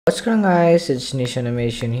What's going on, guys? It's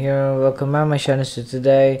NishaanTheMagician here. Welcome back to my channel. So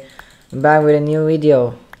today I'm back with a new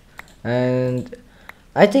video, and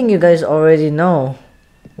I think you guys already know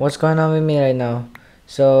what's going on with me right now.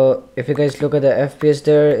 So if you guys look at the FPS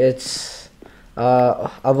there, it's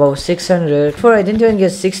about 600. Before I didn't even get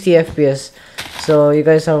 60 FPS. So you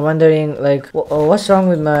guys are wondering like what's wrong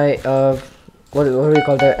with my what do we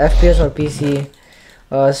call that, FPS or PC?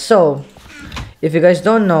 So if you guys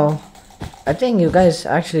don't know, I think you guys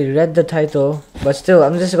actually read the title, but still,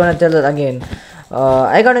 I'm just gonna tell it again.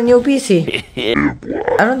 I got a new PC.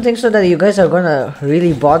 I don't think so that you guys are gonna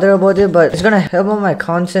really bother about it, but it's gonna help out my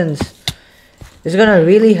content. It's gonna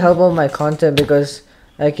really help out my content because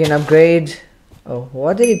I can upgrade. Oh,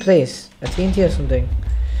 what did he place? A TNT or something?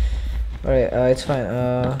 Alright, it's fine.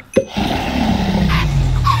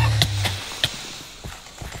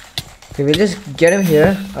 Okay, we'll just get him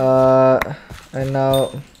here. And now.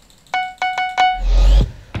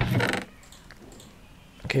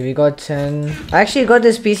 Okay, we got 10. I actually got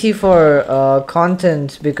this PC for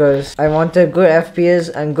content because I wanted good FPS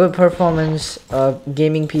and good performance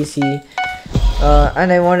gaming PC, and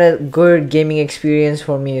I wanted good gaming experience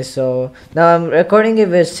for me. So now I'm recording it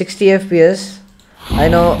with 60 FPS. I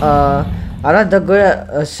know I'm not that good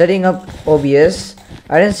at setting up OBS.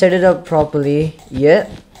 I didn't set it up properly yet.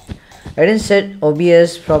 I didn't set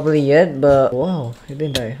OBS properly yet, but wow, it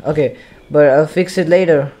didn't die. Okay, but I'll fix it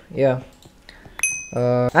later. Yeah.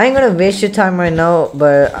 I ain't gonna waste your time right now,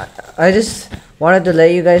 but I just wanted to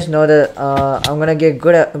let you guys know that I'm gonna get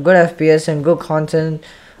good FPS and good content,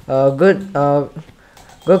 good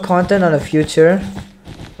content on the future.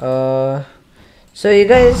 So you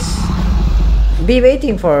guys be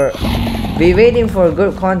waiting for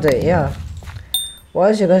good content. Yeah.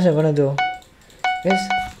 What else you guys are gonna do? Guys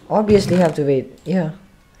obviously have to wait. Yeah.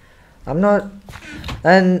 I'm not,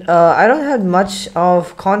 and I don't have much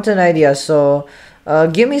of content ideas, so.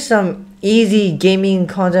 Give me some easy gaming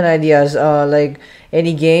content ideas, like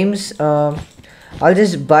any games. I'll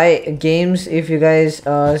just buy games if you guys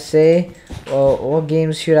say what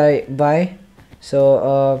games should I buy.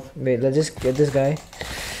 So wait, let's just get this guy.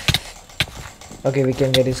 Okay, we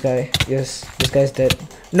can get this guy. Yes, this guy's dead.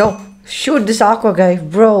 No, shoot this aqua guy,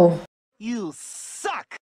 bro. You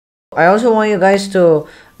suck. I also want you guys to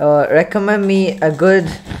recommend me a good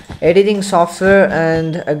editing software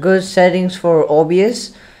and a good settings for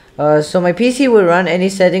OBS. So my PC will run any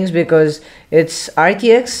settings because it's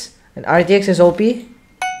RTX, and RTX is OP,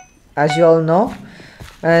 as you all know,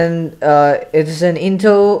 and it is an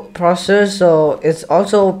Intel processor, so it's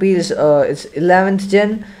also OP. It's 11th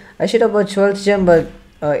gen. I should have bought 12th gen, but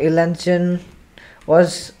 11th gen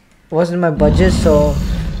wasn't my budget, so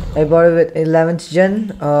I bought it with 11th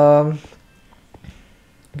gen.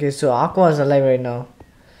 Okay, so Aqua is alive right now.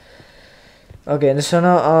 Okay, so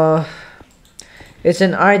now it's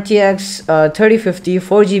an RTX 3050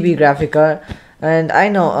 4GB graphic card, and I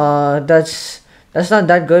know that's not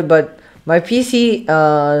that good, but my PC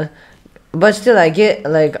but still I get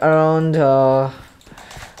like around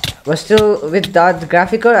but still with that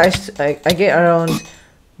graphic card I get around,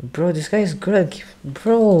 bro, this guy is good at,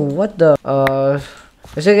 bro, what the I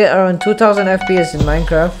should get around 2000 FPS in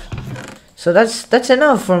Minecraft, so that's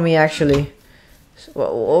enough for me actually.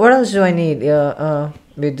 What else do I need? Yeah,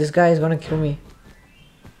 wait, this guy is gonna kill me.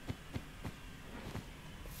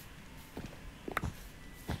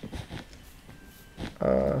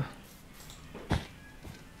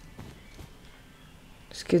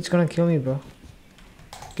 This kid's gonna kill me, bro.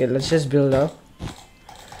 Okay, let's just build up.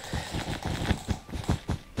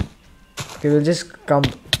 Okay, we'll just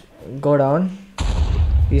go down.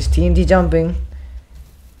 He's TNT jumping.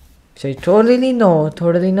 So totally no.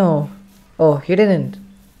 Oh, he didn't.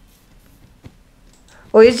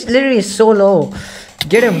 Oh, it's literally so low.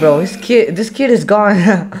 Get him, bro. This kid is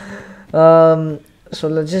gone. So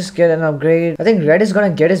let's just get an upgrade. I think Red is gonna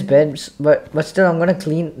get his bed, but still, I'm gonna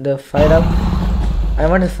clean the fight up. I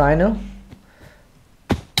want the final.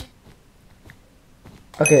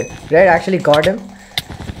 Okay, Red actually got him.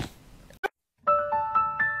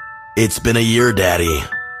 It's been a year, Daddy.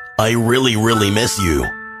 I really miss you.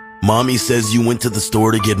 Mommy says you went to the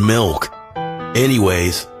store to get milk.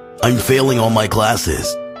 Anyways, I'm failing all my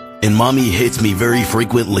classes, and Mommy hits me very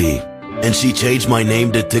frequently, and she changed my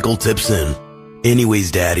name to Tickle Tipson.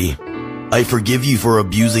 Anyways, Daddy, I forgive you for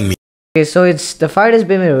abusing me. Okay, so it's the fight has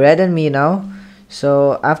been with Red and me now,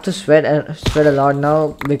 so I have to sweat a lot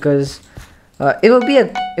now because it will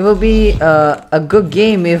be a good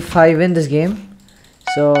game if I win this game.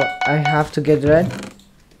 So I have to get Red.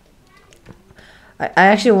 I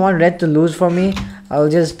actually want Red to lose for me. I'll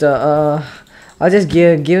just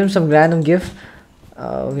give him some random gift.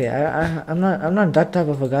 Okay, I'm not that type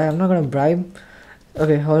of a guy. I'm not gonna bribe.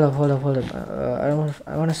 Okay, hold up.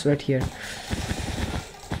 I wanna sweat here.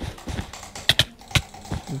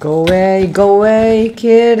 Go away,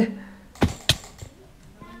 kid.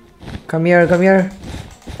 Come here.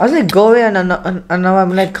 I was like, go away, and now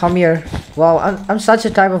I'm like, come here. Wow, I'm such a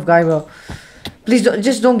type of guy, bro. Please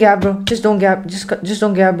just don't gap, bro. Just don't gap,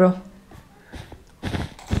 bro.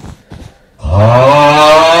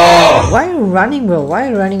 Why are you running, bro? Why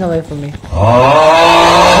are you running away from me?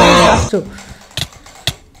 I have to.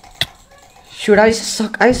 Shoot, I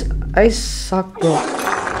suck. I suck, bro.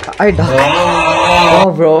 I died.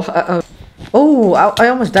 Oh, bro. Oh, I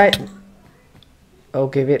almost died.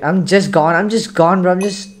 Okay, wait. I'm just gone, bro.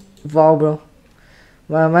 Wow, bro.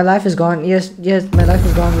 My life is gone. Yes, my life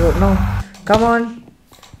is gone, bro. No. Come on.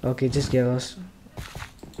 Okay, just get lost.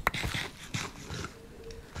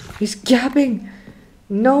 He's gapping.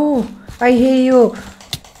 No, I hate you.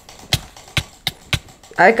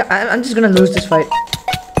 I'm just gonna lose this fight.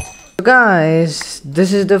 Guys,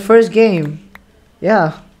 this is the first game.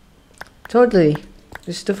 Yeah, totally.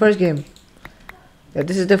 This is the first game. Yeah,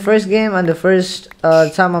 this is the first game and the first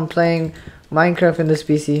time I'm playing Minecraft in this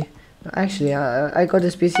PC. Actually, I got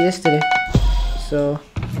this PC yesterday, so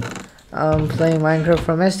I'm playing Minecraft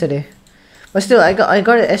from yesterday. But still, I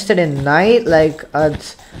got it yesterday night, like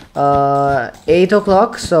at 8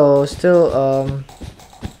 o'clock. So still,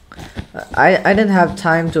 I didn't have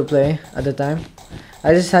time to play at the time.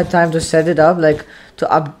 I just had time to set it up, like to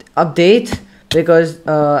update, because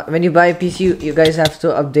when you buy a PC, you guys have to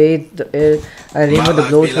update it and remove the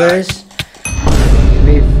bloatwares.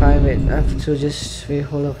 Wait, fine, wait. I have to just wait.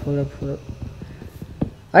 Hold up.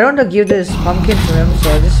 I don't want to give this pumpkin to him, so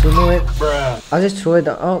I'll just remove it. I'll just throw it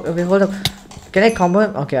down. Oh, okay, hold up. Can I combo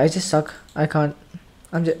him? Okay, I just suck. I can't.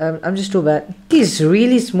 I'm just too bad. He's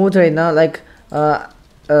really smooth right now. Like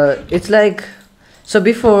it's like, so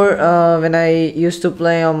before when I used to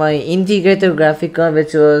play on my integrated graphic card,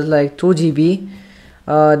 which was like 2 GB,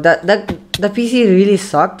 the PC really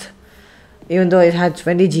sucked. Even though it had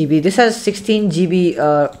 20 GB, this has 16 GB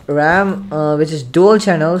RAM, which is dual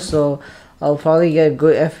channel, so I'll probably get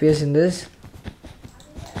good FPS in this.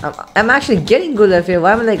 I'm actually getting good FPS.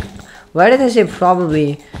 Why did I say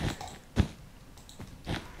probably?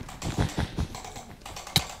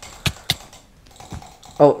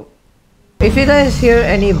 Oh, if you guys hear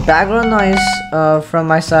any background noise from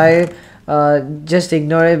my side, just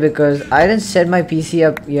ignore it, because I didn't set my PC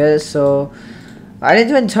up yet, so I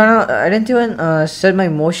didn't even set my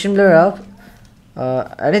motion blur up.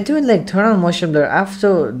 I didn't even like turn on motion blur. I have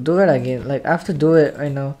to do it again. Like, I have to do it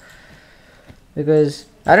right now, because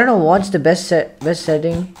I don't know what's the best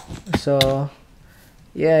setting. So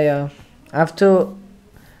yeah, I have to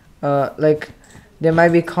like, there might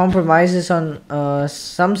be compromises on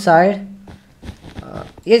some side.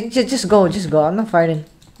 Yeah, just go. I'm not fighting.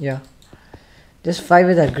 Yeah, just fight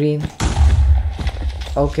with that green.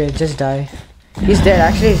 Okay, just die. He's dead.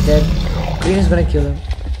 Actually, he's dead. Green is gonna kill him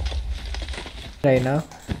right now.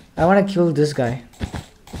 I wanna kill this guy.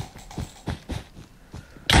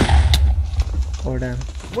 Oh damn.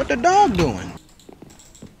 What the dog doing?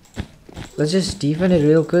 Let's just defend it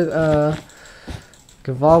real quick.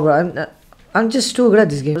 Okay, wow, bro. I'm just too good at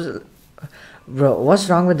this game. Bro, what's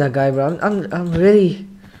wrong with that guy, bro? I'm really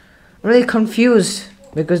confused,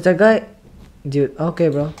 because that guy, dude. Okay,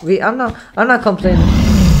 bro. I'm not complaining.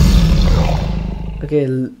 Okay,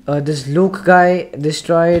 this Luke guy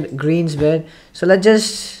destroyed Green's bed. So let's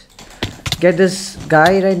just get this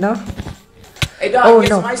guy right now. Hey dog, oh get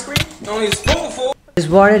no! some ice cream? Only a spoonful. This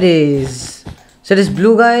is what it is. So this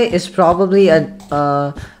blue guy is probably at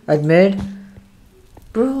mid.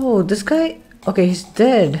 Bro, this guy. Okay, he's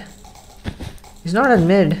dead. He's not at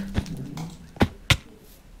mid.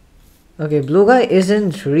 Okay, blue guy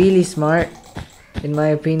isn't really smart, in my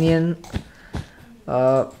opinion.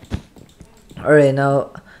 Alright,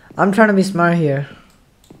 now I'm trying to be smart here.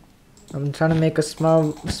 I'm trying to make a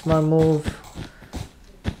smart move.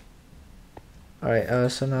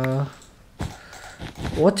 Alright, so now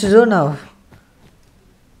what to do now?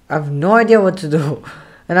 I have no idea what to do.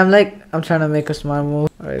 And I'm trying to make a smart move.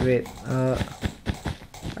 Alright, wait.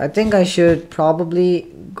 I think I should probably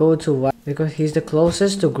go to white, because he's the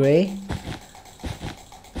closest to gray.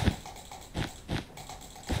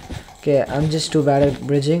 Okay, I'm just too bad at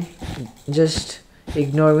bridging. Just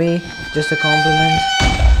ignore me. Just a compliment.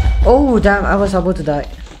 Oh damn, I was about to die.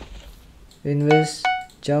 Invis,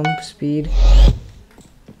 jump, speed.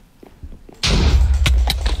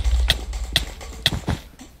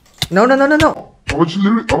 No. I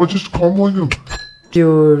was just comboing him.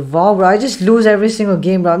 Dude, wow, bro, I just lose every single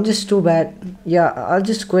game, bro. I'm just too bad. Yeah, I'll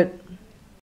just quit.